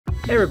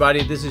Hey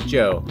everybody, this is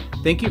Joe.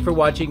 Thank you for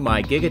watching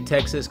my Giga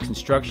Texas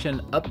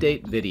construction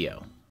update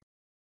video.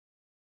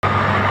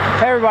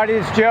 Hey everybody,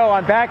 it's Joe.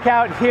 I'm back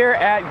out here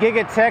at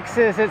Giga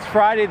Texas. It's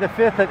Friday the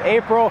 5th of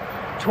April,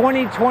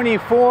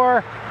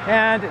 2024,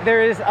 and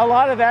there is a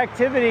lot of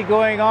activity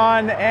going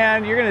on,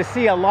 and you're going to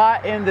see a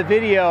lot in the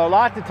video, a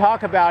lot to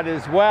talk about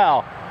as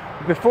well.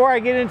 Before I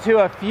get into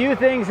a few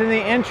things in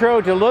the intro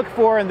to look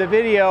for in the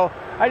video,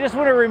 I just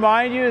want to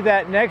remind you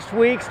that next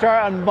week,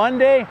 start on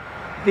Monday,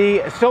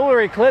 the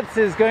Solar Eclipse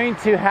is going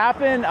to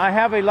happen. I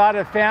have a lot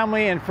of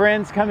family and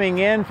friends coming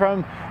in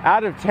from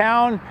out of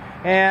town,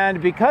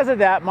 and because of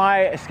that,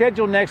 my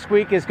schedule next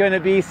week is going to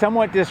be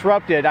somewhat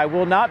disrupted. I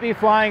will not be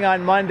flying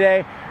on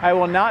Monday. I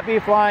will not be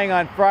flying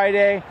on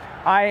Friday.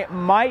 I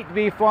might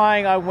be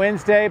flying on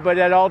Wednesday, but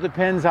it all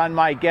depends on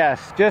my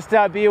guests. Just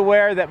be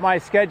aware that my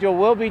schedule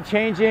will be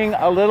changing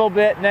a little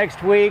bit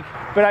next week,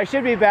 but I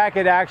should be back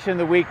at action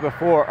the week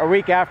before, or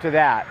week after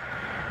that.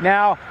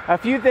 Now, a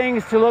few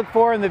things to look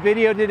for in the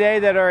video today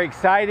that are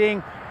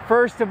exciting.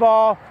 First of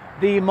all,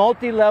 the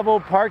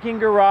multi-level parking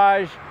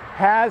garage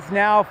has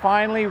now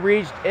finally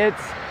reached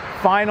its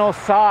final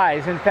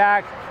size. In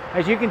fact,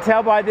 as you can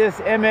tell by this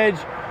image,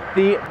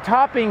 the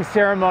topping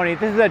ceremony,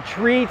 this is a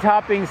tree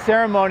topping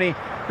ceremony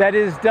that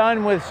is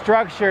done with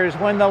structures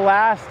when the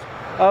last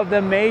of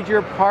the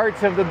major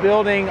parts of the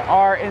building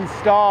are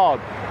installed.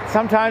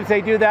 Sometimes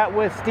they do that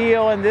with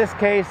steel. In this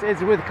case,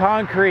 it's with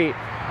concrete.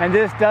 And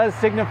this does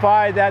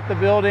signify that the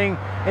building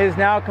is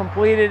now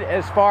completed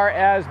as far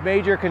as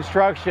major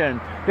construction.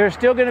 There's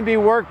still going to be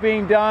work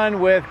being done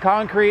with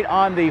concrete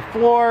on the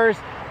floors,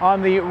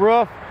 on the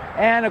roof,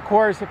 and of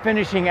course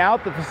finishing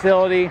out the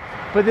facility,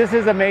 but this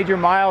is a major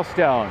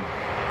milestone.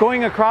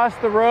 Going across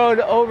the road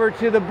over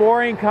to the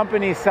boring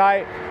company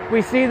site,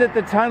 we see that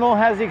the tunnel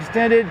has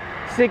extended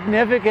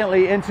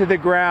significantly into the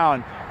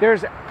ground.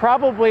 There's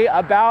probably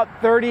about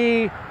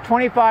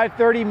 25,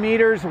 30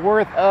 meters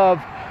worth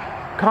of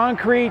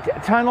concrete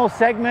tunnel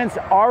segments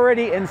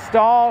already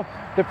installed.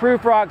 The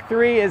Proof Rock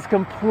 3 is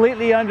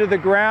completely under the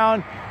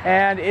ground,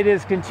 and it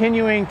is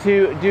continuing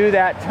to do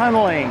that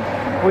tunneling.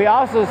 We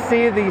also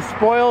see the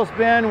spoils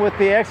bin with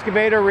the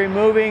excavator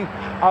removing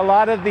a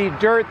lot of the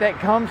dirt that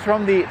comes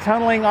from the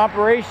tunneling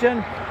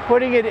operation,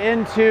 putting it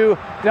into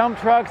dump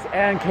trucks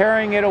and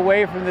carrying it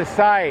away from the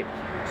site.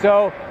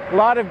 So a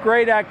lot of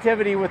great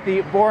activity with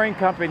the boring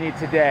company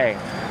today.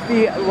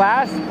 The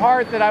last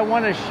part that I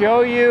want to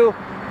show you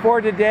for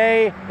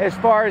today as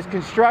far as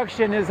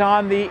construction is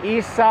on the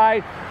east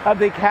side of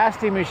the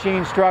casting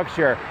machine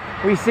structure.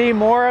 We see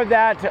more of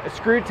that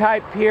screw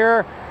type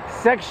pier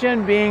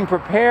section being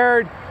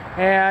prepared,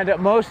 and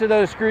most of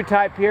those screw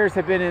type piers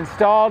have been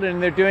installed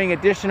and they're doing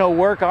additional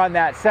work on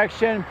that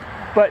section.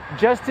 But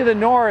just to the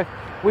north,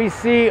 we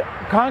see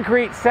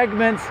concrete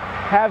segments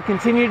have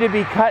continued to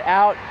be cut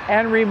out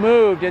and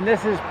removed, and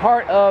this is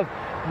part of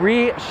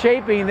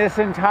reshaping this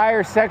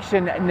entire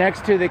section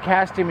next to the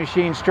casting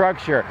machine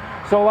structure.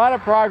 So a lot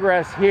of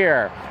progress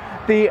here.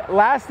 The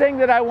last thing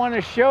that I want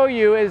to show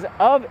you is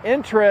of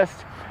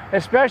interest,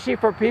 especially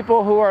for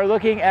people who are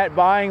looking at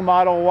buying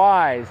Model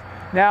Ys.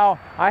 Now,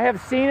 I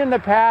have seen in the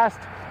past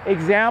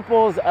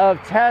examples of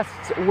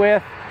tests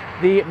with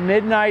the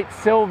midnight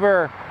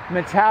silver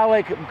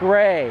metallic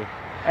gray,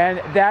 and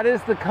that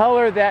is the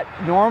color that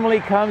normally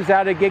comes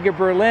out of Giga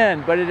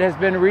Berlin, but it has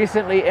been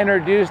recently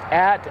introduced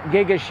at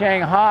Giga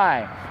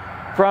Shanghai.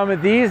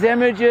 From these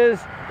images,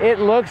 it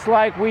looks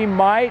like we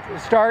might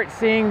start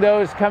seeing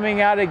those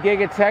coming out of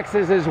Giga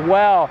Texas as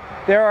well.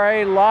 There are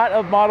a lot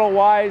of Model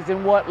Ys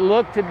in what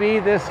look to be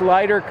this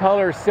lighter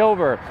color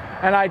silver,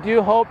 and I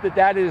do hope that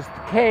that is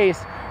the case,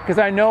 because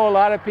I know a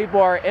lot of people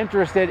are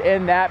interested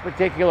in that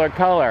particular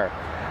color.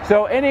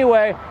 So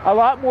anyway, a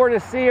lot more to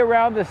see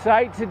around the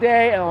site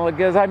today, and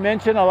as I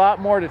mentioned, a lot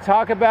more to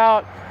talk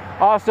about.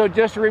 Also,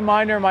 just a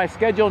reminder, my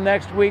schedule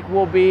next week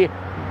will be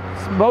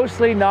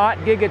mostly not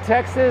Giga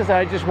Texas.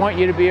 I just want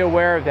you to be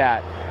aware of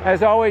that.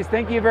 As always,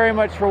 thank you very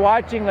much for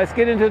watching. Let's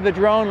get into the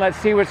drone. Let's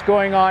see what's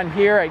going on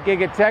here at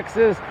Giga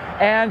Texas,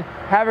 and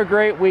have a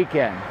great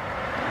weekend.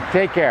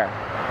 Take care.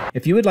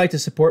 If you would like to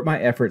support my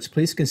efforts,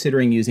 please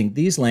consider using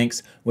these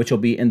links, which will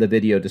be in the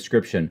video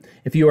description.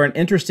 If you are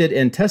interested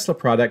in Tesla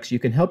products, you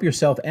can help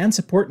yourself and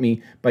support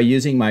me by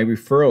using my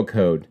referral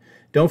code.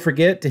 Don't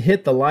forget to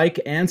hit the like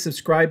and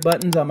subscribe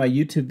buttons on my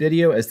YouTube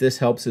video, as this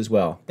helps as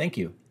well. Thank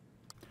you.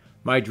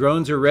 My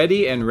drones are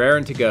ready and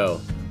raring to go.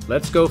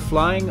 Let's go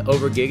flying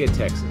over Giga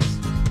Texas.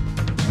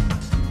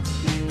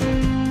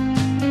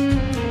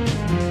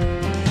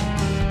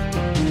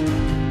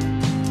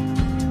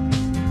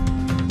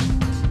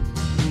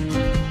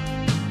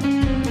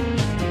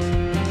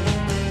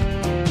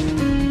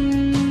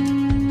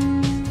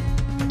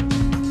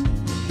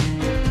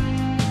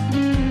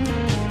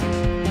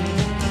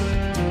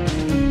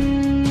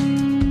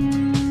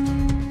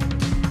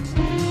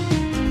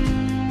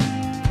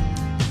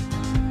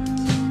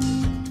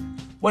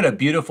 What a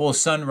beautiful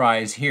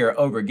sunrise here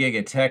over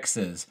Giga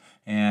Texas.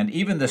 And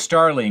even the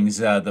starlings,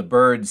 the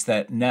birds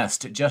that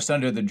nest just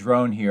under the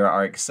drone here,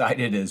 are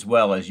excited as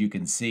well, as you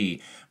can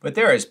see. But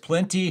there is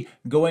plenty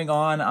going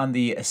on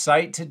the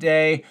site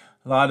today.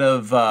 A lot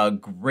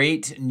of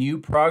great new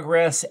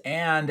progress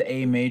and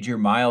a major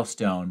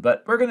milestone.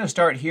 But we're going to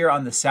start here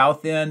on the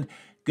south end.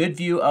 Good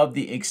view of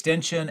the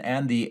extension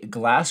and the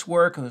glass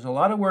work. There's a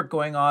lot of work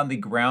going on the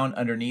ground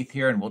underneath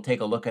here, and we'll take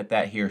a look at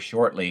that here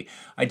shortly.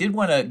 I did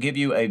want to give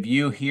you a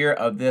view here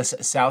of this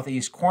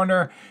southeast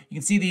corner. You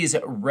can see these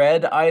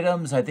red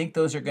items. I think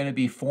those are going to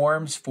be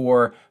forms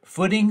for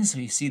footings.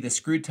 You see the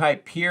screw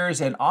type piers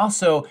and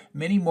also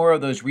many more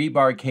of those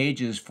rebar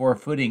cages for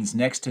footings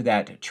next to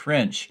that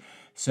trench.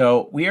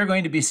 So we are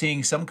going to be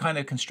seeing some kind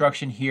of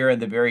construction here in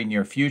the very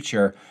near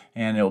future,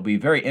 and it will be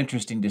very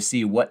interesting to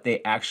see what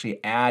they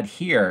actually add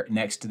here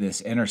next to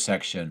this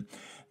intersection.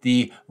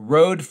 The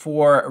road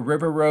for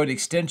River Road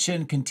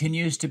Extension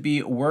continues to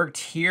be worked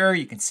here.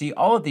 You can see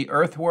all of the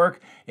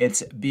earthwork.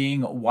 It's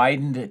being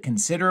widened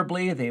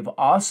considerably. They've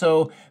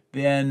also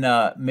been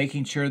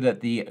making sure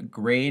that the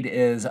grade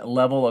is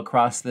level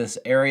across this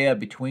area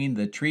between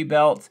the tree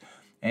belts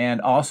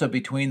and also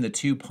between the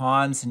two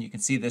ponds. And you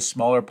can see this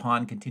smaller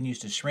pond continues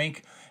to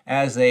shrink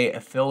as they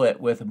fill it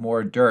with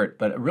more dirt.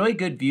 But a really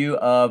good view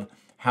of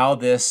how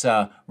this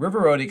River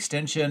Road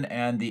extension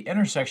and the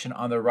intersection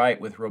on the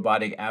right with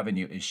Robotic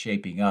Avenue is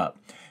shaping up.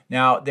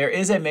 Now, there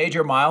is a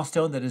major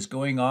milestone that is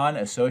going on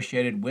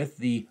associated with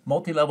the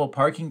multi-level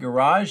parking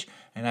garage,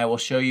 and I will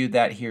show you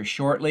that here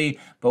shortly.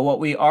 But what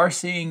we are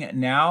seeing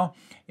now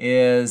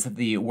is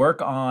the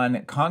work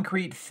on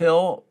concrete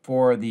fill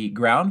for the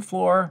ground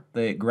floor,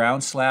 the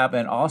ground slab,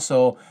 and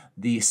also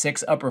the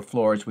 6 upper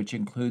floors, which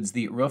includes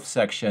the roof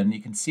section.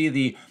 You can see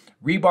the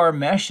rebar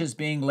mesh is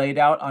being laid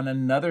out on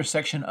another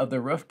section of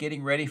the roof,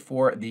 getting ready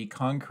for the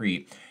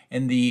concrete.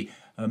 In the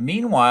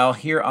meanwhile,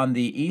 here on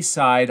the east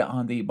side,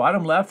 on the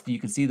bottom left, you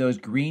can see those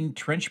green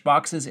trench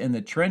boxes in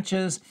the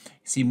trenches. You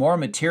see more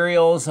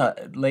materials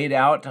laid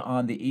out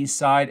on the east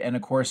side, and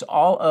of course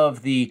all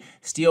of the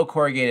steel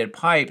corrugated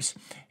pipes,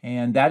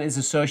 and that is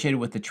associated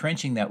with the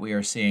trenching that we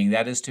are seeing.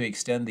 That is to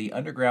extend the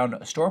underground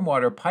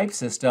stormwater pipe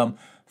system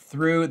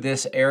through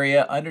this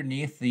area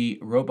underneath the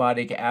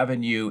Robotic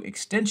Avenue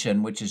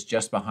extension, which is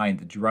just behind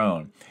the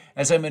drone.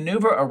 As I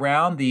maneuver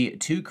around the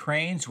 2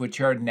 cranes, which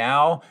are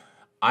now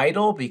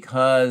idle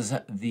because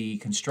the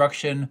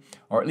construction,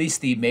 or at least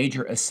the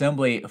major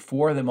assembly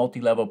for the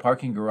multi-level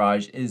parking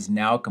garage, is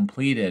now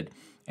completed.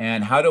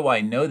 And how do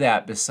I know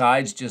that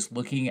besides just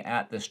looking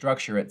at the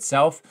structure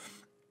itself?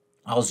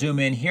 I'll zoom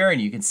in here and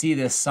you can see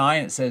this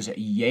sign. It says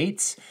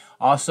Yates.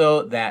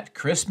 Also that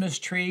Christmas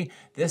tree.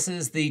 This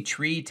is the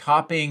tree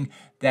topping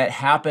that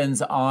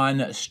happens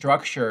on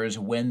structures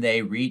when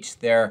they reach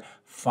their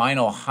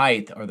final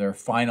height or their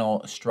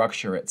final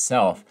structure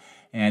itself.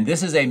 And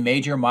this is a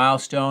major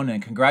milestone,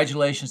 and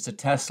congratulations to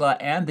Tesla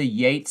and the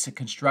Yates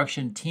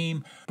construction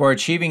team for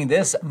achieving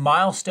this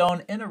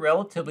milestone in a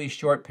relatively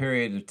short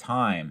period of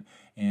time.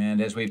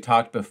 And as we've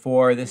talked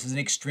before, this is an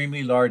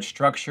extremely large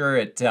structure.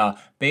 It,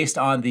 based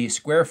on the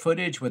square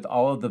footage with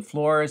all of the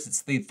floors,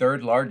 it's the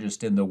 3rd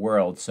largest in the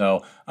world.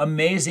 So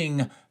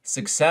amazing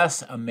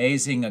success,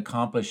 amazing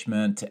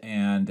accomplishment,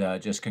 and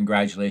just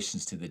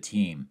congratulations to the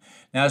team.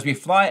 Now, as we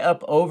fly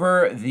up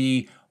over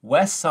the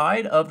west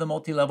side of the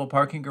multi-level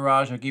parking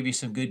garage, I'll give you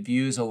some good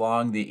views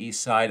along the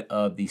east side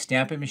of the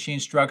stamping machine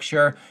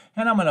structure.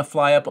 And I'm going to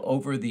fly up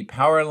over the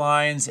power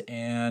lines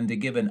and to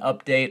give an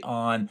update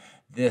on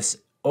this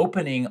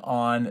opening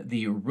on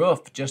the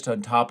roof just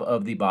on top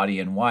of the body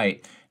in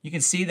white. You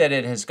can see that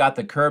it has got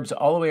the curbs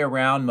all the way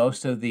around.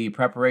 Most of the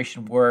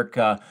preparation work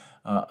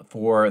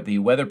for the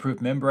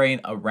weatherproof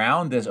membrane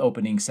around this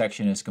opening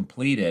section is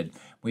completed.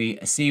 We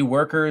see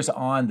workers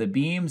on the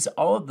beams.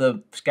 All of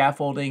the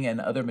scaffolding and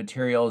other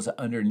materials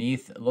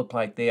underneath look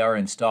like they are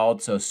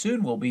installed. So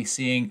soon we'll be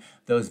seeing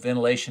those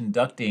ventilation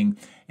ducting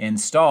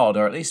installed,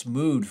 or at least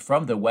moved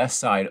from the west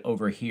side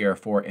over here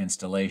for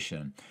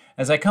installation.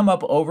 As I come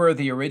up over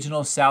the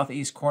original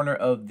southeast corner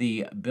of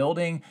the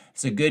building,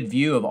 it's a good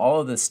view of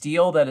all of the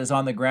steel that is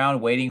on the ground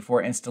waiting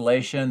for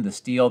installation, the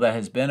steel that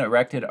has been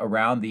erected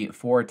around the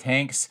 4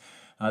 tanks,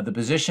 the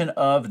position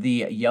of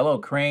the yellow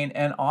crane,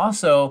 and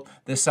also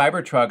the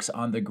Cybertrucks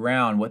on the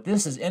ground. What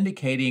this is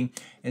indicating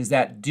is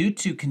that due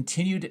to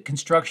continued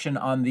construction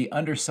on the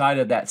underside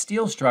of that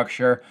steel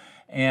structure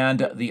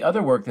and the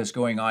other work that's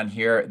going on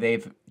here,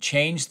 they've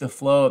changed the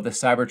flow of the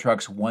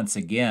Cybertrucks once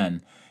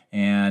again.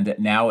 And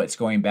now it's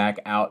going back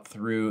out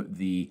through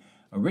the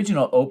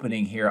original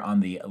opening here on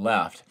the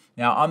left.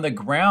 Now on the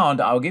ground,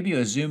 I'll give you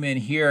a zoom in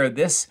here.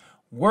 This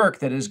work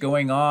that is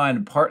going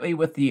on partly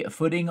with the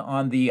footing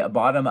on the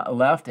bottom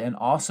left, and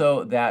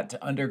also that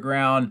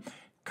underground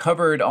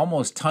covered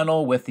almost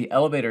tunnel with the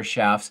elevator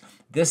shafts.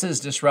 This is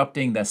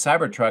disrupting the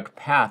Cybertruck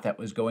path that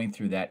was going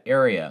through that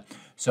area.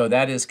 So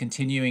that is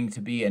continuing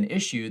to be an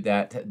issue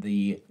that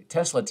the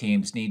Tesla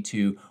teams need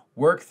to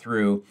work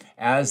through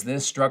as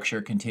this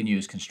structure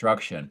continues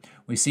construction.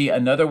 We see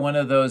another one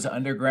of those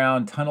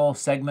underground tunnel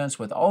segments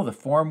with all the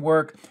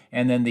formwork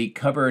and then the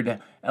covered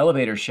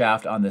elevator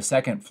shaft on the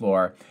second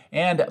floor.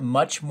 And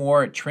much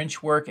more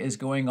trench work is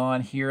going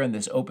on here in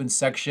this open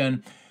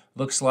section.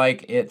 Looks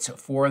like it's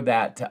for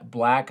that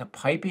black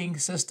piping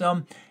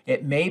system.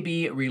 It may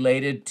be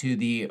related to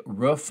the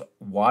roof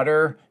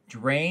water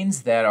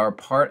drains that are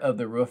part of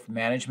the roof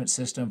management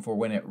system for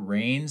when it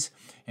rains.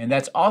 And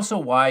that's also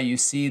why you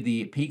see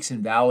the peaks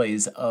and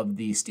valleys of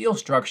the steel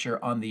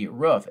structure on the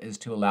roof, is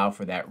to allow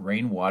for that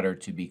rainwater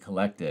to be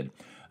collected.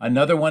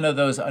 Another one of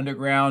those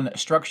underground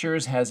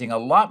structures having a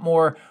lot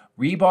more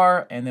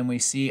rebar, and then we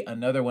see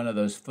another one of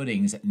those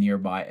footings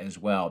nearby as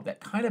well. That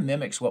kind of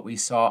mimics what we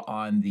saw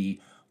on the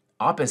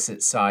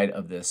opposite side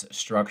of this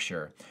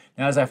structure.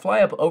 Now, as I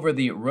fly up over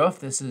the roof,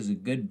 this is a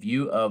good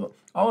view of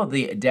all of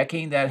the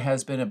decking that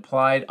has been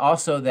applied.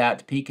 Also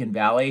that peak and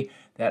valley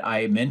that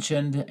I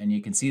mentioned, and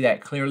you can see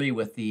that clearly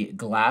with the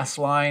glass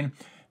line.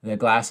 The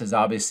glass is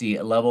obviously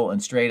level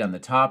and straight on the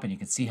top, and you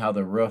can see how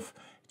the roof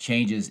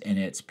changes in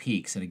its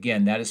peaks. And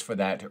again, that is for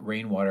that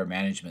rainwater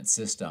management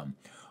system.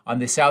 On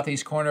the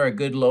southeast corner, a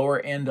good lower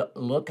end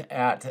look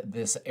at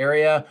this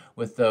area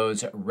with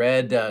those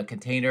red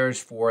containers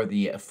for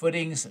the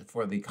footings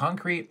for the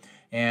concrete,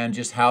 and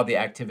just how the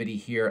activity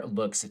here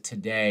looks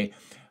today.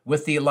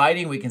 With the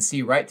lighting, we can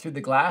see right through the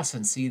glass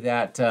and see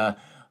that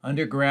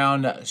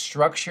underground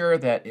structure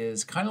that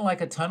is kind of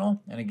like a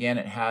tunnel. And again,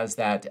 it has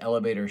that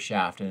elevator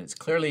shaft, and it's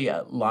clearly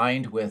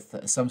lined with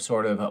some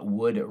sort of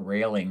wood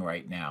railing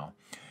right now.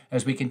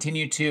 As we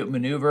continue to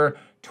maneuver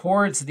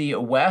towards the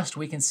west,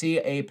 we can see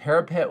a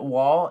parapet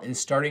wall is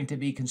starting to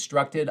be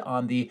constructed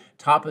on the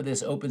top of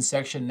this open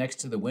section next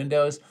to the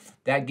windows.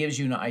 That gives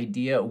you an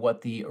idea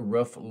what the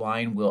roof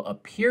line will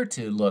appear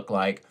to look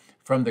like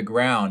from the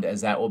ground,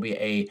 as that will be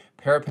a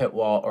parapet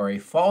wall or a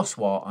false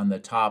wall on the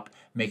top,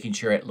 making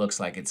sure it looks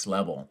like it's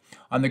level.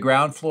 On the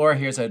ground floor,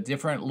 here's a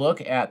different look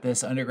at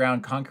this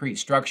underground concrete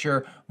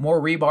structure.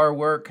 More rebar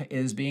work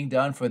is being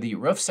done for the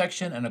roof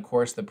section, and of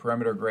course the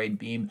perimeter grade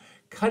beam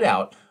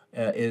cutout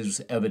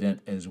is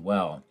evident as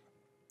well.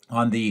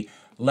 On the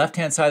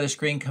left-hand side of the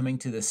screen, coming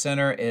to the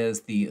center,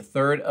 is the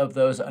third of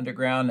those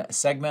underground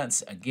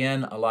segments.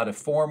 Again, a lot of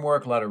form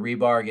work, a lot of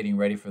rebar, getting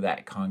ready for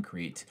that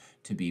concrete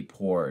to be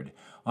poured.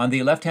 On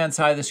the left-hand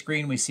side of the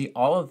screen, we see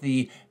all of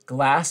the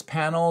glass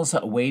panels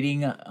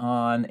waiting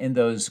on in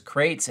those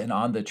crates and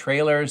on the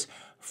trailers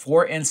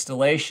for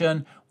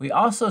installation. We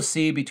also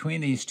see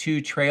between these two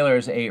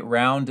trailers a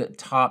round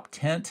top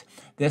tent.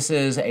 This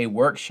is a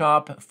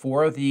workshop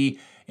for the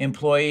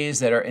employees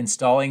that are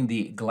installing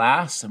the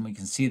glass, and we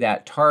can see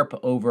that tarp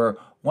over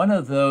one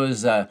of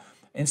those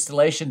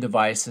installation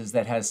devices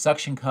that has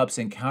suction cups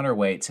and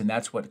counterweights, and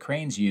that's what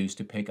cranes use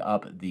to pick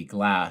up the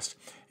glass.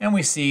 And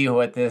we see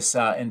what this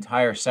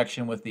entire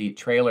section with the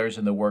trailers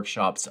and the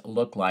workshops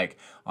look like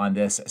on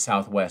this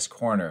southwest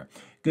corner.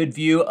 Good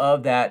view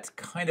of that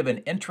kind of an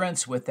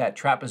entrance with that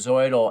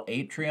trapezoidal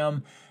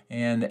atrium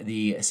in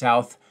the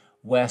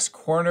southwest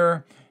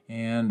corner.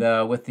 And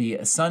with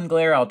the sun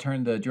glare, I'll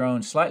turn the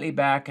drone slightly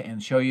back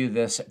and show you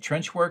this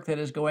trench work that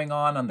is going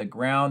on the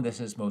ground. This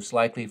is most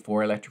likely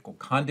for electrical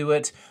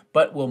conduit,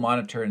 but we'll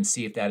monitor and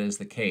see if that is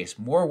the case.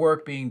 More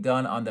work being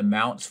done on the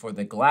mounts for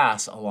the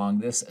glass along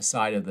this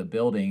side of the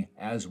building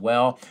as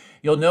well.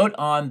 You'll note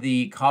on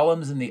the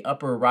columns in the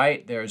upper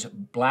right, there's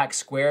black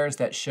squares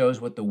that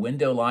shows what the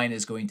window line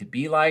is going to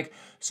be like.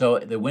 So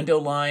the window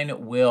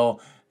line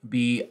will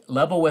be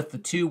level with the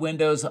two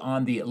windows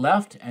on the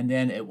left, and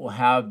then it will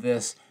have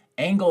this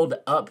angled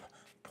up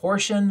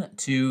portion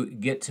to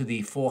get to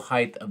the full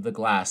height of the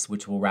glass,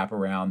 which will wrap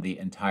around the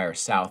entire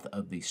south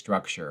of the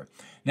structure.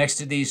 Next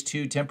to these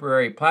two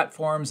temporary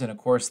platforms and of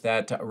course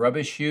that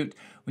rubbish chute,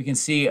 we can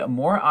see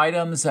more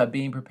items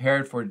being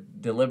prepared for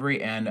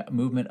delivery and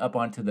movement up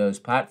onto those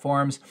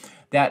platforms.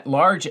 That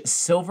large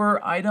silver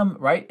item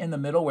right in the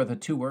middle where the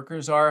two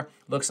workers are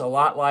looks a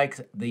lot like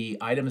the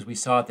items we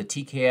saw at the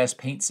TKS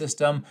paint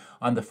system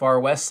on the far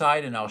west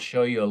side, and I'll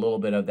show you a little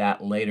bit of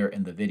that later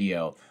in the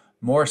video.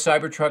 More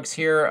Cybertrucks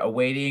here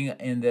awaiting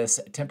in this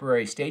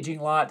temporary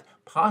staging lot,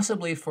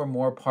 possibly for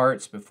more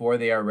parts before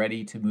they are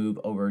ready to move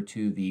over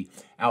to the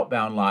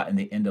outbound lot in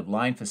the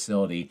end-of-line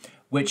facility,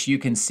 which you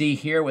can see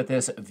here with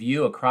this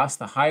view across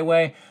the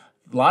highway.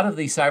 A lot of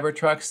the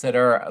Cybertrucks that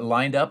are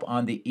lined up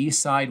on the east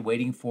side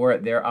waiting for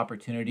their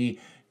opportunity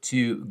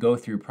to go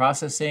through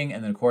processing.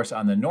 And then, of course,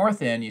 on the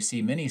north end, you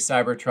see many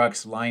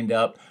Cybertrucks lined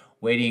up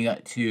waiting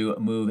to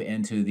move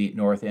into the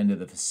north end of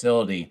the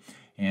facility.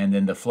 And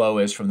then the flow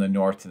is from the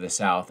north to the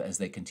south as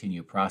they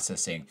continue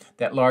processing.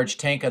 That large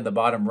tank on the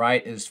bottom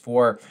right is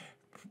for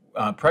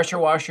pressure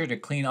washer to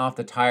clean off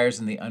the tires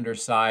in the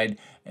underside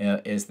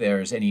if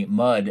there's any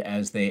mud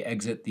as they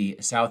exit the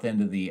south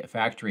end of the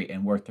factory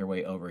and work their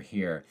way over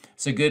here.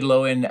 It's a good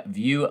low-end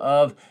view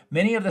of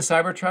many of the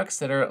Cybertrucks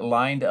that are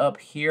lined up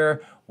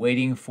here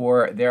waiting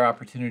for their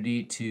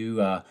opportunity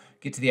to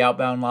get to the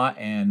outbound lot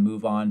and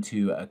move on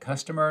to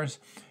customers.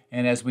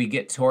 And as we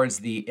get towards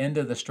the end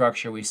of the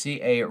structure, we see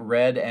a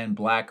red and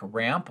black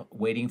ramp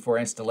waiting for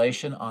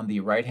installation on the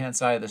right-hand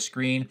side of the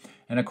screen.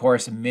 And of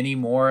course, many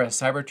more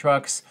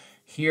Cybertrucks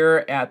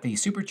here at the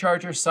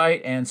supercharger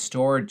site and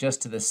stored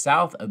just to the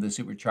south of the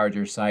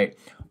supercharger site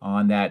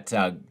on that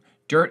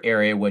dirt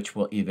area, which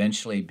will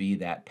eventually be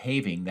that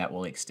paving that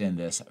will extend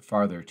this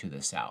farther to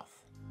the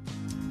south.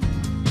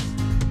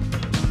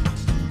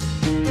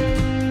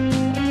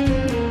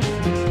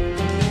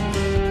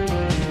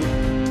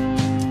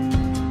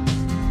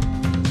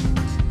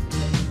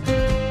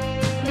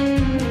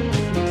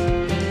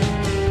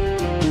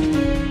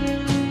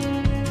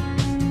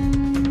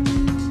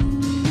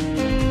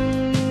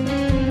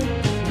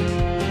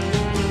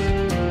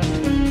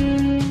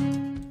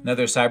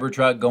 Another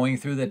Cybertruck going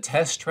through the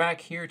test track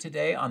here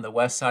today on the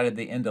west side of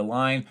the end of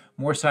line.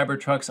 More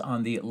Cybertrucks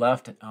on the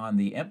left on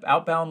the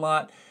outbound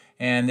lot.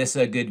 And this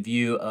is a good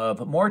view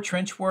of more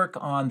trench work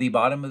on the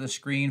bottom of the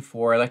screen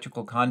for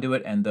electrical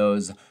conduit and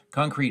those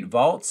concrete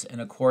vaults.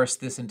 And of course,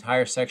 this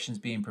entire section is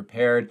being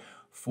prepared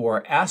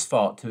for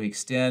asphalt to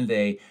extend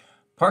a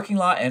parking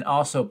lot and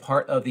also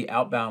part of the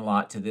outbound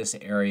lot to this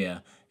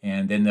area.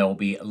 And then there will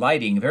be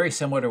lighting, very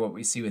similar to what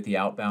we see with the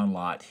outbound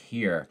lot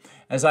here.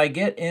 As I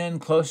get in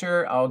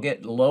closer, I'll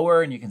get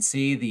lower and you can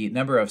see the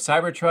number of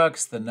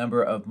Cybertrucks, the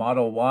number of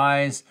Model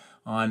Ys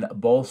on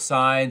both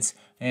sides,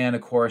 and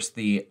of course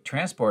the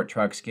transport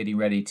trucks getting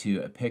ready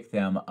to pick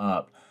them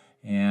up.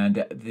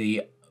 And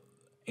the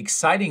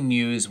exciting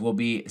news will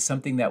be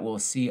something that we'll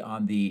see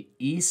on the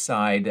east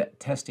side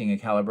testing a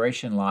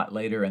calibration lot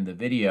later in the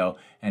video,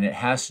 and it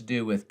has to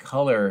do with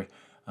color,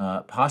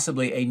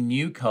 possibly a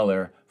new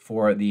color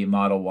for the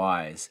Model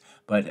Ys.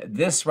 But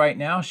this right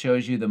now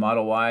shows you the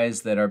Model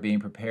Ys that are being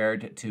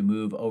prepared to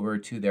move over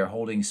to their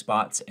holding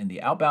spots in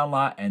the outbound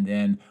lot and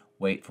then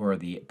wait for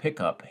the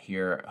pickup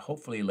here,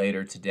 hopefully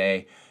later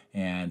today,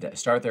 and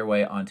start their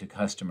way onto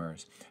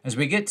customers. As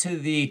we get to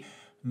the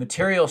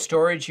material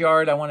storage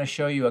yard, I want to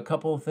show you a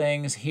couple of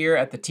things here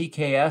at the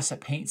TKS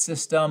paint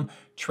system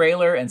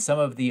trailer and some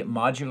of the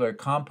modular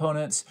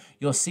components.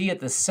 You'll see at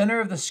the center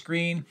of the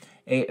screen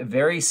a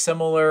very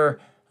similar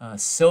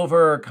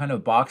silver kind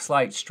of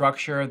box-like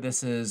structure.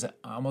 This is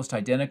almost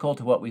identical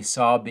to what we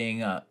saw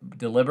being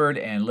delivered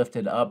and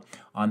lifted up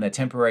on the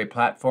temporary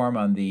platform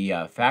on the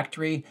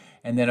factory.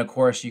 And then of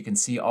course you can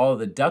see all of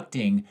the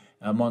ducting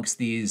amongst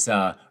these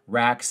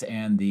racks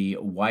and the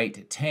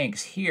white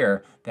tanks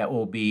here that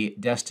will be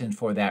destined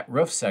for that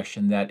roof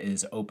section that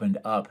is opened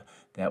up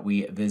that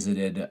we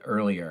visited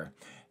earlier.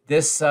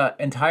 This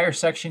entire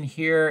section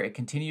here, it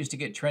continues to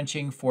get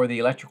trenching for the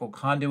electrical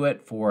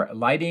conduit for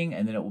lighting,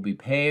 and then it will be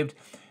paved.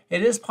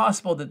 It is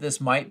possible that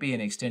this might be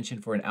an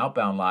extension for an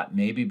outbound lot,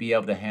 maybe be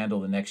able to handle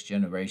the next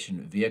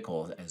generation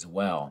vehicles as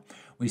well.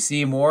 We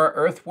see more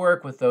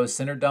earthwork with those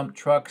center dump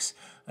trucks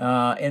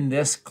in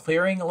this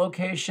clearing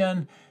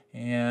location,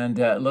 and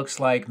it looks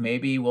like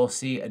maybe we'll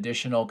see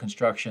additional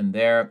construction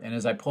there. And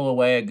as I pull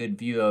away, a good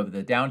view of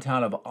the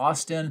downtown of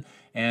Austin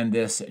and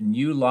this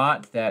new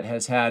lot that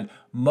has had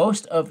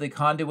most of the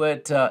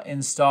conduit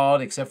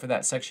installed except for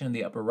that section in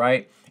the upper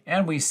right.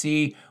 And we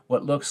see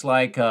what looks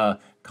like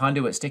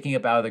conduit sticking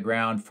up out of the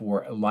ground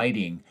for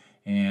lighting.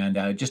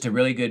 And just a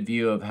really good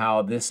view of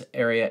how this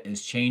area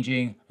is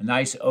changing. A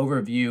nice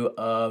overview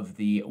of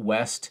the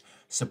West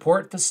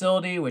support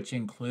facility, which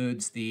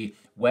includes the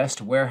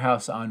West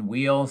warehouse on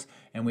wheels.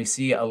 And we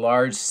see a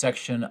large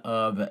section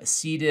of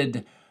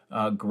seeded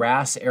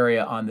grass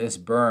area on this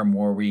berm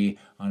where we,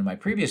 on my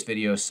previous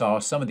video, saw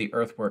some of the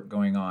earthwork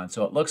going on.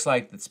 So it looks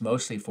like it's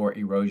mostly for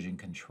erosion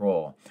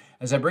control.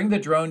 As I bring the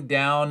drone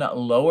down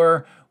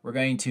lower, we're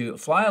going to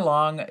fly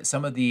along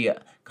some of the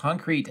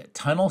concrete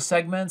tunnel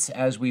segments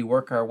as we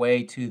work our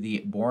way to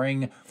the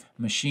boring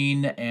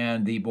machine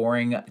and the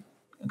boring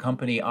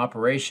company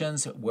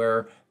operations,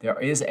 where there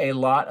is a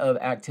lot of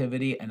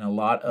activity and a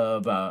lot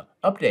of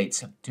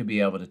updates to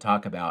be able to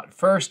talk about.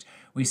 First,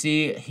 we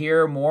see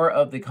here more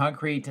of the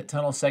concrete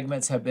tunnel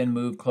segments have been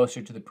moved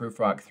closer to the Proof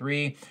Rock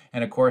 3,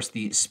 and of course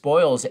the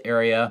spoils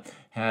area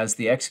has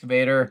the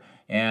excavator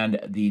and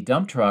the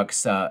dump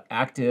trucks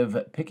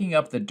active, picking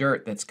up the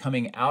dirt that's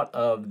coming out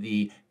of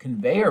the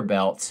conveyor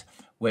belts,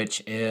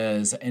 which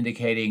is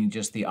indicating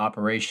just the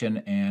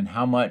operation and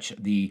how much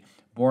the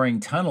boring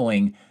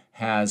tunneling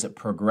has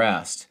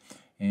progressed.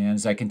 And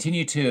as I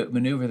continue to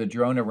maneuver the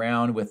drone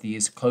around with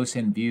these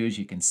close-in views,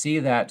 you can see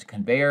that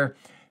conveyor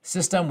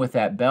system with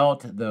that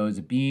belt, those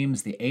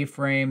beams, the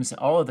A-frames,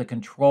 all of the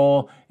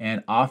control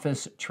and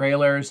office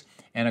trailers,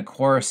 and of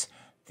course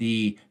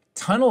the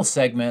tunnel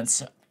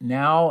segments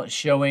now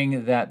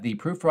showing that the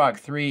Proof Rock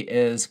 3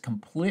 is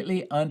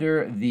completely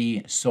under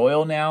the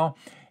soil now.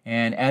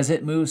 And as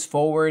it moves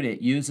forward,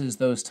 it uses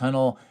those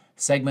tunnel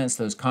segments,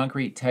 those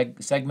concrete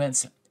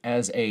segments,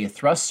 as a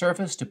thrust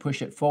surface to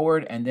push it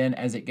forward, and then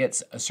as it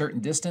gets a certain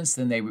distance,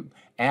 then they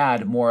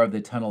add more of the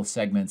tunnel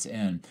segments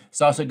in.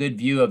 It's also a good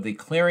view of the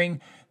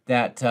clearing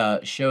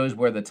that shows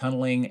where the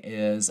tunneling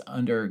is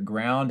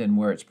underground and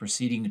where it's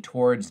proceeding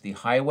towards the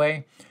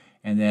highway.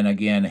 And then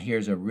again,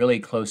 here's a really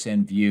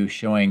close-in view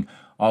showing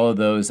all of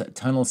those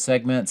tunnel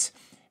segments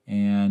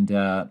and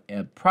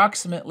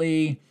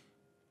approximately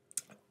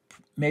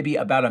maybe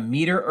about a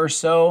meter or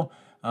so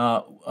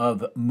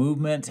of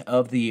movement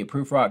of the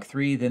Proof Rock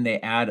 3. Then they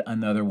add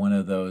another one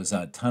of those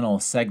tunnel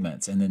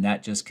segments, and then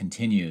that just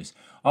continues.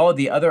 All of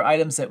the other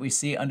items that we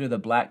see under the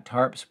black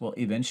tarps will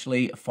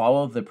eventually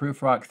follow the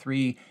Proof Rock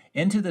 3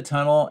 into the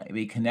tunnel,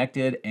 be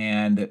connected,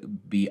 and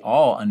be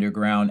all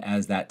underground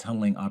as that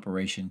tunneling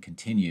operation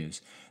continues.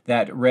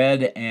 That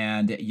red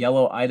and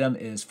yellow item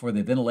is for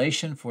the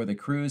ventilation for the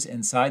crews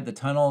inside the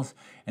tunnels,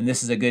 and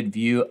this is a good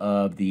view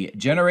of the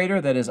generator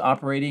that is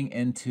operating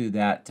into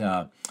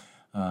that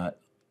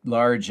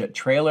large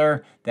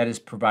trailer that is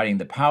providing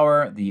the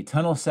power, the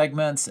tunnel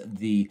segments,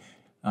 the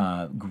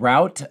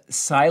grout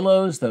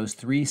silos, those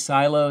 3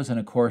 silos, and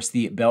of course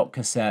the belt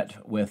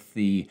cassette with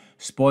the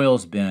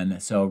spoils bin.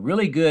 So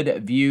really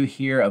good view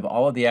here of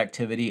all of the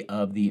activity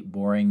of the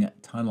boring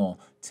tunnel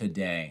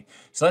today.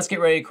 So let's get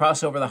ready to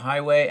cross over the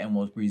highway and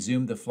we'll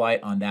resume the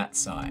flight on that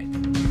side.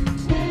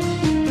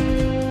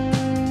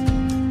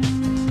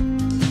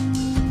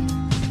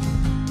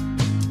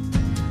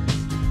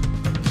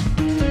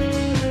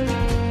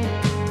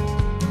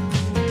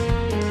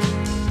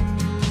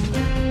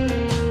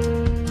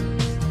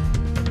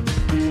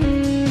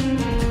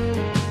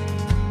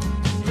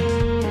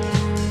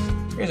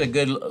 A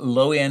good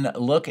low-end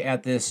look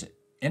at this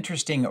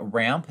interesting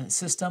ramp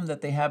system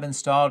that they have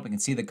installed. We can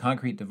see the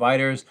concrete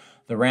dividers.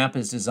 The ramp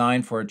is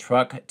designed for a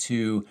truck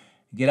to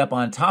get up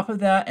on top of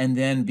that and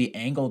then be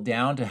angled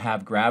down to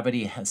have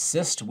gravity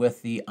assist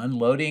with the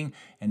unloading.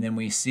 And then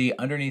we see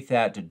underneath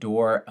that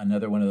door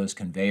another one of those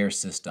conveyor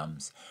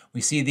systems.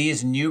 We see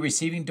these new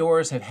receiving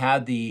doors have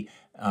had the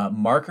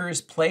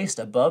markers placed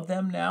above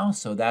them now,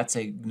 so that's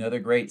another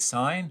great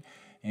sign.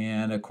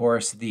 And of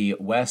course the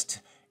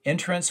west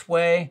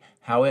entranceway,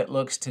 how it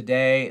looks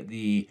today.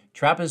 The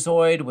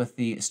trapezoid with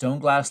the stone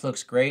glass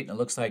looks great. It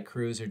looks like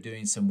crews are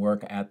doing some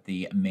work at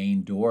the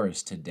main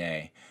doors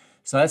today.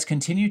 So let's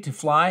continue to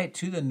fly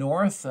to the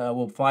north.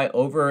 We'll fly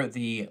over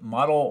the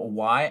Model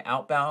Y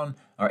outbound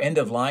or end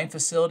of line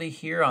facility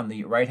here on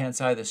the right hand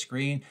side of the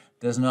screen.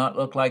 Does not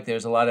look like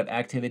there's a lot of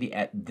activity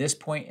at this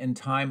point in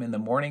time in the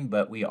morning,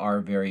 but we are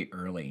very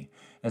early.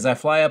 As I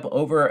fly up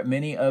over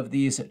many of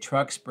these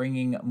trucks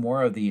bringing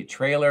more of the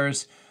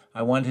trailers,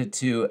 I wanted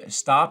to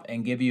stop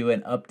and give you an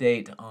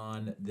update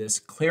on this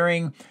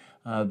clearing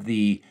of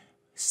the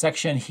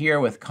section here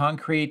with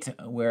concrete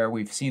where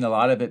we've seen a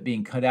lot of it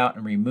being cut out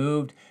and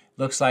removed.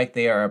 Looks like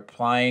they are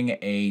applying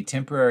a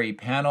temporary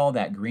panel,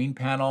 that green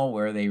panel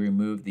where they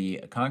removed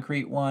the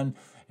concrete one,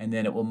 and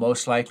then it will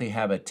most likely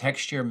have a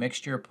texture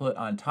mixture put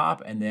on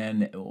top, and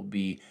then it will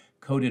be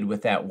coated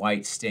with that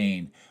white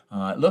stain.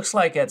 It looks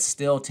like it's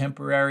still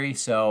temporary,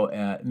 so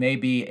it may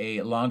be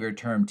a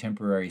longer-term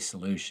temporary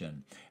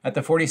solution. At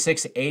the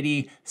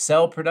 4680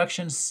 cell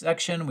production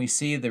section, we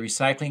see the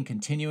recycling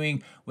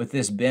continuing with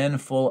this bin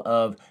full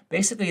of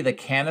basically the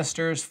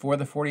canisters for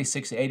the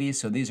 4680s.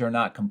 So these are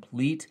not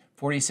complete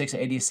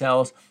 4680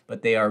 cells,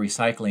 but they are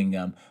recycling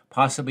them,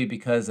 possibly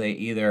because they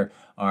either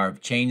are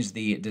changed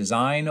the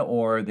design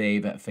or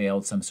they've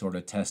failed some sort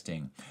of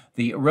testing.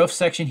 The roof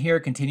section here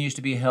continues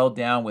to be held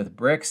down with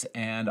bricks,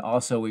 and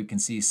also we can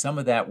see some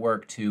of that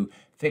work to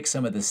fix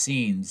some of the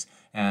seams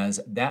as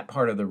that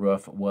part of the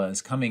roof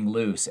was coming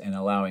loose and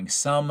allowing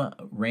some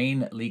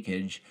rain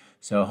leakage.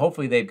 So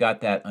hopefully they've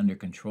got that under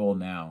control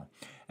now.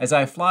 As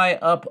I fly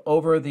up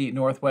over the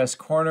northwest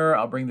corner,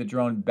 I'll bring the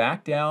drone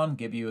back down,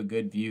 give you a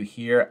good view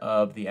here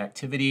of the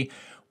activity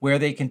where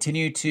they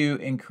continue to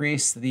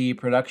increase the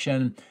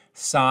production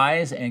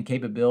size and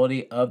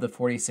capability of the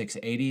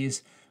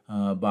 4680s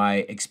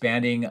by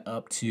expanding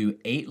up to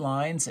 8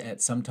 lines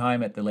at some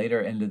time at the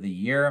later end of the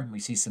year.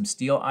 We see some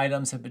steel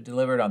items have been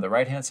delivered on the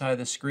right-hand side of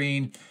the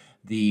screen.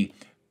 The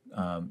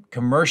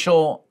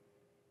commercial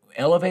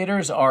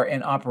elevators are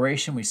in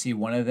operation. We see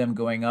one of them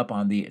going up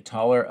on the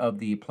taller of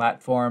the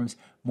platforms.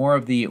 More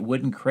of the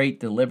wooden crate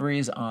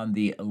deliveries on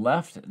the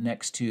left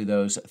next to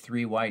those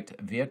 3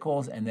 white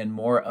vehicles, and then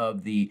more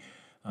of the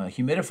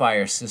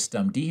dehumidifier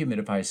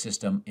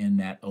system in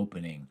that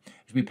opening.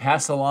 As we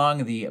pass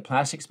along the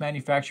plastics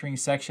manufacturing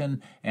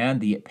section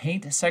and the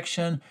paint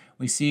section,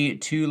 we see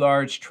 2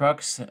 large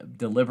trucks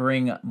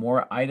delivering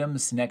more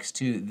items next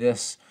to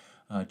this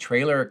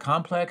trailer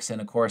complex, and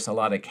of course a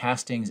lot of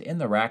castings in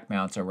the rack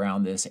mounts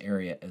around this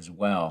area as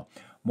well.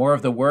 More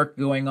of the work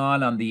going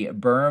on the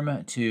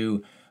berm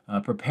to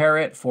prepare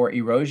it for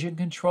erosion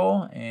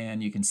control,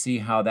 and you can see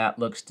how that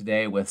looks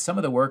today with some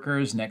of the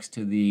workers next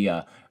to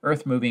the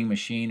earth moving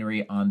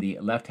machinery on the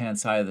left hand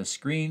side of the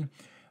screen.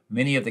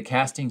 Many of the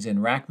castings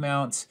and rack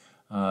mounts,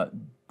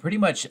 pretty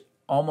much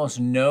almost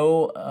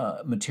no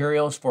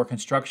materials for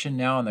construction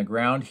now on the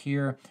ground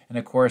here. And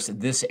of course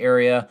this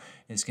area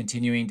is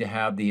continuing to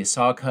have the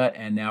saw cut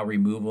and now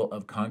removal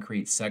of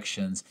concrete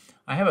sections.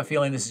 I have a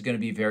feeling this is going to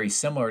be very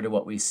similar to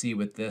what we see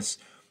with this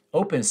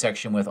open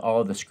section with all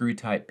of the screw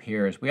type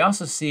piers. We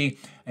also see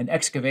an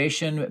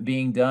excavation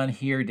being done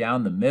here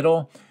down the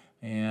middle,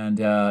 and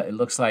it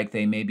looks like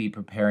they may be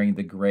preparing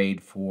the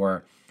grade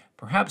for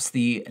perhaps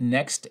the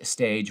next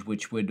stage,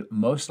 which would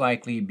most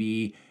likely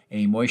be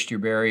a moisture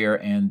barrier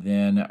and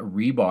then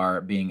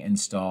rebar being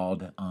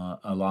installed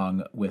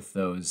along with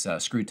those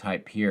screw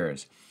type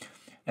piers.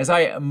 As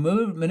I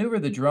maneuver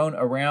the drone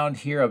around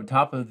here up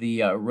top of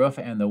the roof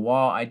and the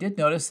wall, I did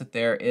notice that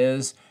there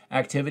is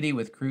activity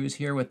with crews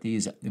here with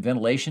these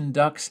ventilation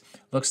ducts.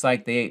 Looks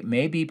like they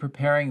may be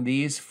preparing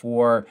these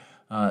for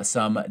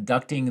some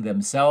ducting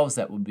themselves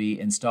that will be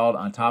installed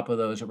on top of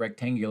those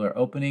rectangular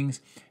openings.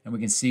 And we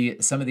can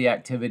see some of the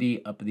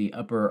activity up the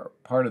upper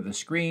part of the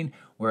screen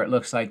where it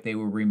looks like they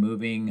were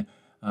removing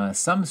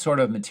some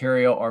sort of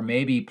material or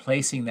maybe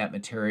placing that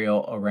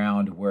material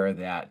around where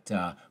that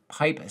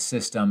pipe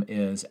system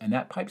is. And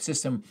that pipe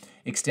system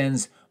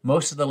extends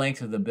most of the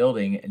length of the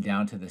building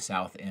down to the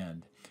south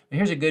end.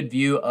 Here's a good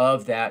view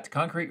of that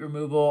concrete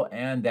removal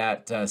and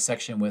that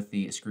section with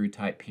the screw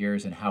type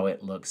piers and how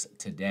it looks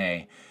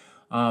today.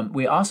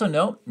 We also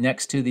note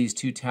next to these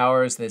two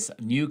towers this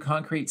new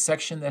concrete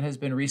section that has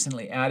been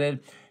recently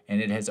added,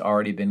 and it has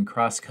already been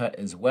cross-cut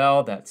as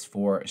well. That's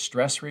for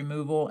stress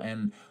removal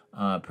and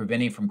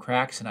preventing from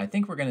cracks, and I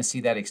think we're going to see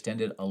that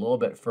extended a little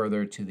bit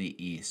further to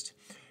the east.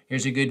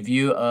 Here's a good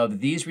view of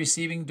these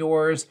receiving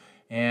doors,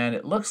 and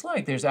it looks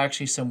like there's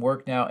actually some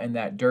work now in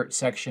that dirt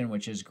section,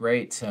 which is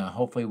great.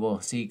 Hopefully we'll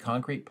see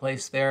concrete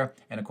placed there,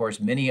 and of course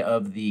many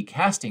of the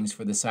castings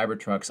for the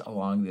Cybertrucks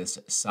along this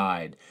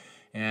side.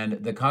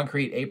 And the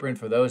concrete apron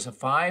for those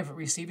 5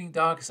 receiving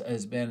docks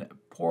has been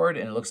poured,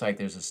 and it looks like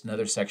there's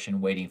another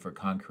section waiting for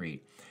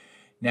concrete.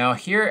 Now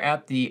here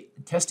at the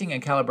testing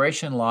and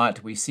calibration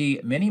lot, we see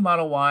many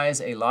Model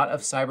Ys, a lot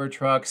of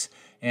Cybertrucks,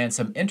 and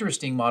some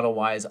interesting Model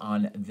Ys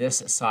on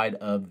this side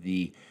of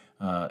the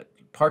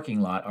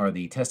parking lot or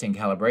the testing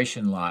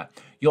calibration lot.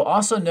 You'll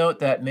also note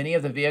that many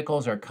of the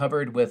vehicles are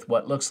covered with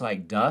what looks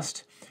like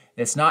dust.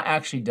 It's not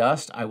actually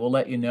dust. I will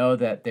let you know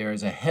that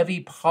there's a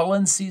heavy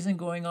pollen season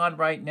going on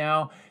right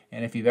now,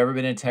 and if you've ever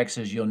been in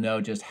Texas, you'll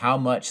know just how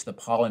much the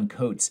pollen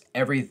coats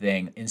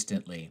everything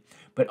instantly.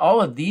 But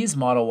all of these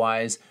Model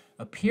Ys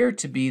appear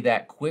to be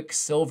that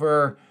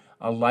quicksilver,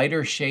 a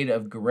lighter shade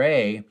of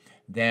gray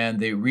than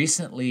the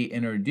recently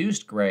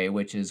introduced gray,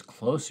 which is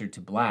closer to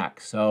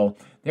black. So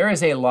there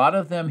is a lot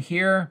of them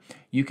here.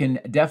 You can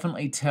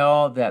definitely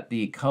tell that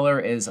the color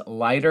is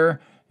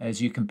lighter as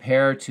you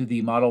compare to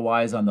the Model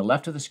Ys on the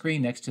left of the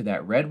screen next to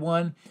that red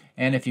one.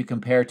 And if you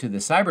compare to the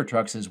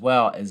Cybertrucks as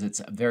well, as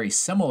it's a very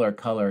similar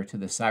color to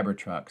the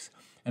Cybertrucks.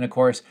 And of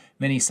course,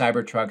 many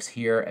Cybertrucks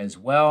here as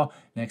well,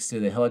 next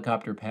to the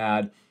helicopter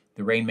pad,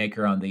 the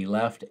Rainmaker on the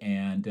left,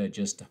 and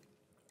just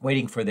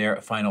waiting for their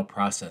final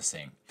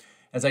processing.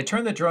 As I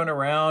turn the drone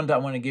around, I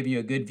want to give you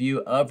a good view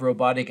of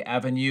Robotic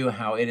Avenue,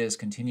 how it is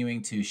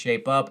continuing to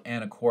shape up,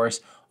 and of course,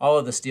 all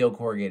of the steel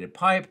corrugated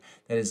pipe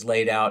that is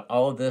laid out.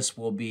 All of this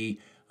will be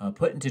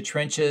put into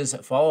trenches,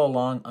 follow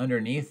along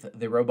underneath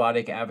the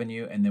Robotic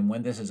Avenue, and then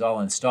when this is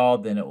all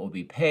installed, then it will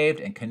be paved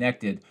and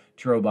connected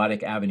to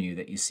Robotic Avenue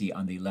that you see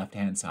on the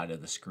left-hand side of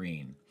the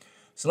screen.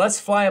 So let's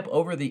fly up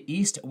over the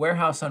East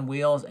Warehouse on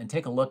Wheels and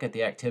take a look at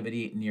the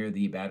activity near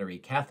the battery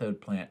cathode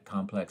plant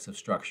complex of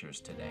structures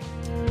today.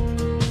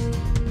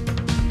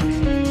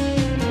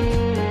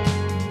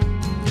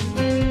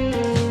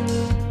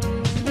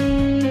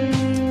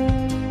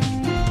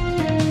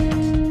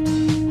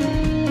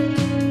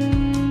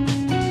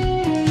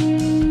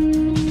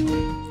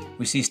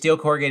 We see steel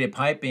corrugated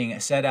pipe being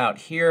set out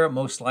here.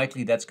 Most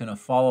likely that's going to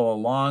follow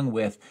along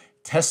with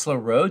Tesla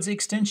Road's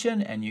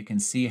extension, and you can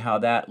see how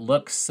that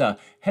looks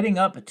heading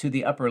up to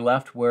the upper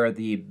left where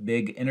the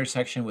big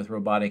intersection with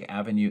Robotic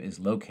Avenue is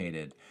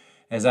located.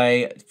 As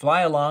I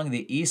fly along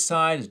the east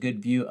side is a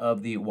good view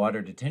of the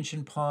water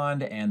detention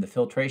pond and the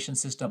filtration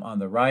system on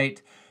the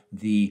right,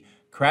 the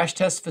crash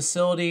test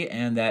facility,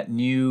 and that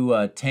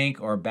new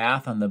tank or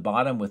bath on the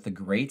bottom with the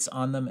grates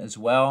on them as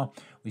well.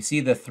 We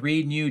see the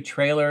 3 new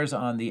trailers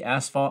on the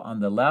asphalt on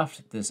the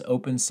left, this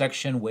open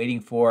section waiting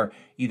for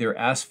either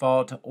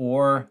asphalt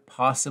or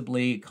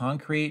possibly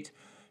concrete.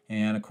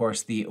 And of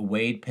course the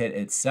wade pit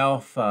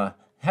itself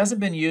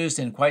hasn't been used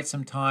in quite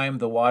some time.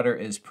 The water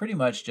is pretty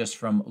much just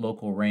from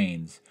local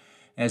rains.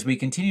 As we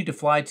continue to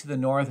fly to the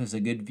north is a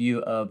good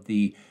view of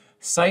the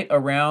site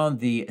around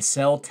the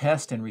cell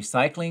test and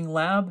recycling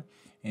lab,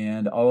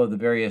 and all of the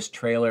various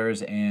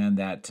trailers and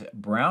that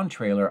brown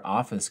trailer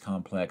office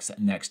complex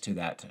next to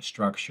that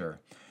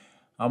structure.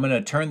 I'm going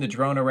to turn the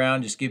drone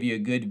around, just give you a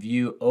good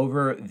view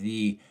over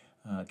the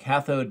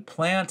cathode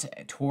plant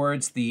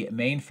towards the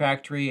main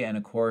factory and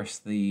of course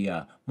the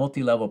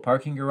multi-level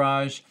parking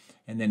garage,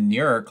 and then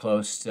nearer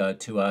close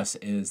to us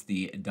is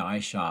the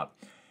die shop.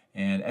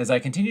 And as I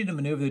continue to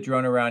maneuver the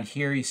drone around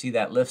here, you see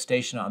that lift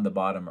station on the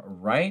bottom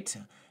right,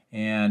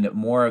 and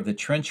more of the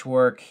trench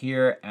work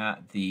here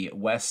at the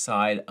west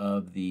side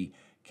of the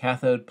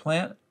cathode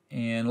plant.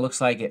 And it looks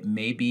like it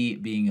may be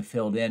being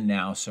filled in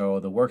now,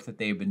 so the work that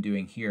they've been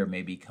doing here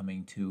may be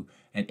coming to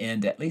an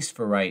end, at least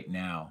for right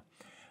now.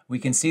 We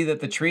can see that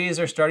the trees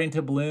are starting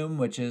to bloom,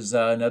 which is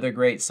another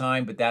great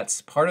sign, but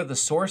that's part of the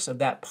source of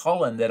that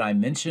pollen that I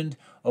mentioned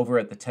over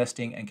at the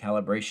testing and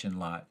calibration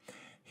lot.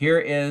 Here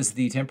is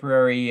the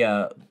temporary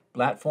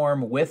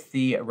platform with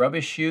the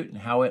rubbish chute and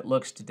how it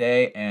looks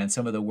today, and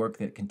some of the work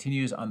that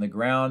continues on the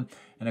ground.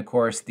 And of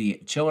course,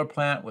 the chiller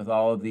plant with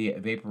all of the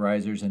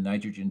vaporizers and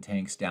nitrogen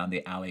tanks down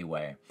the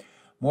alleyway.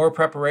 More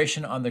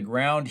preparation on the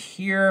ground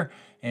here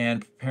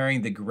and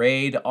preparing the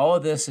grade. All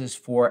of this is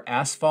for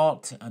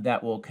asphalt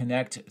that will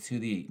connect to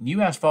the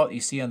new asphalt you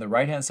see on the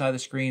right-hand side of the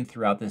screen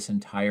throughout this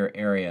entire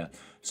area.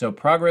 So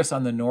progress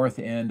on the north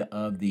end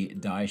of the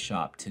die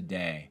shop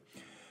today.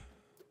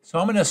 So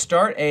I'm going to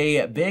start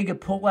a big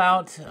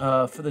pull-out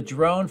for the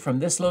drone from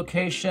this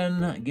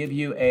location, give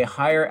you a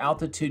higher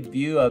altitude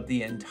view of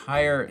the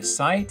entire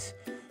site,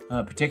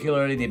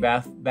 particularly the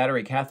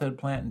battery cathode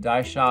plant and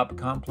die shop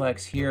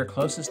complex here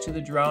closest to the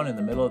drone in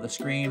the middle of the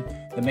screen,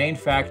 the main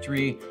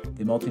factory,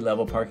 the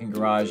multi-level parking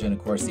garage, and of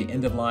course the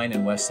end-of-line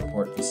and west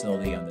support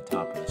facility on the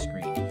top of the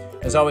screen.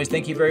 As always,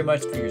 thank you very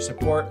much for your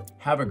support.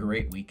 Have a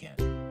great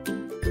weekend.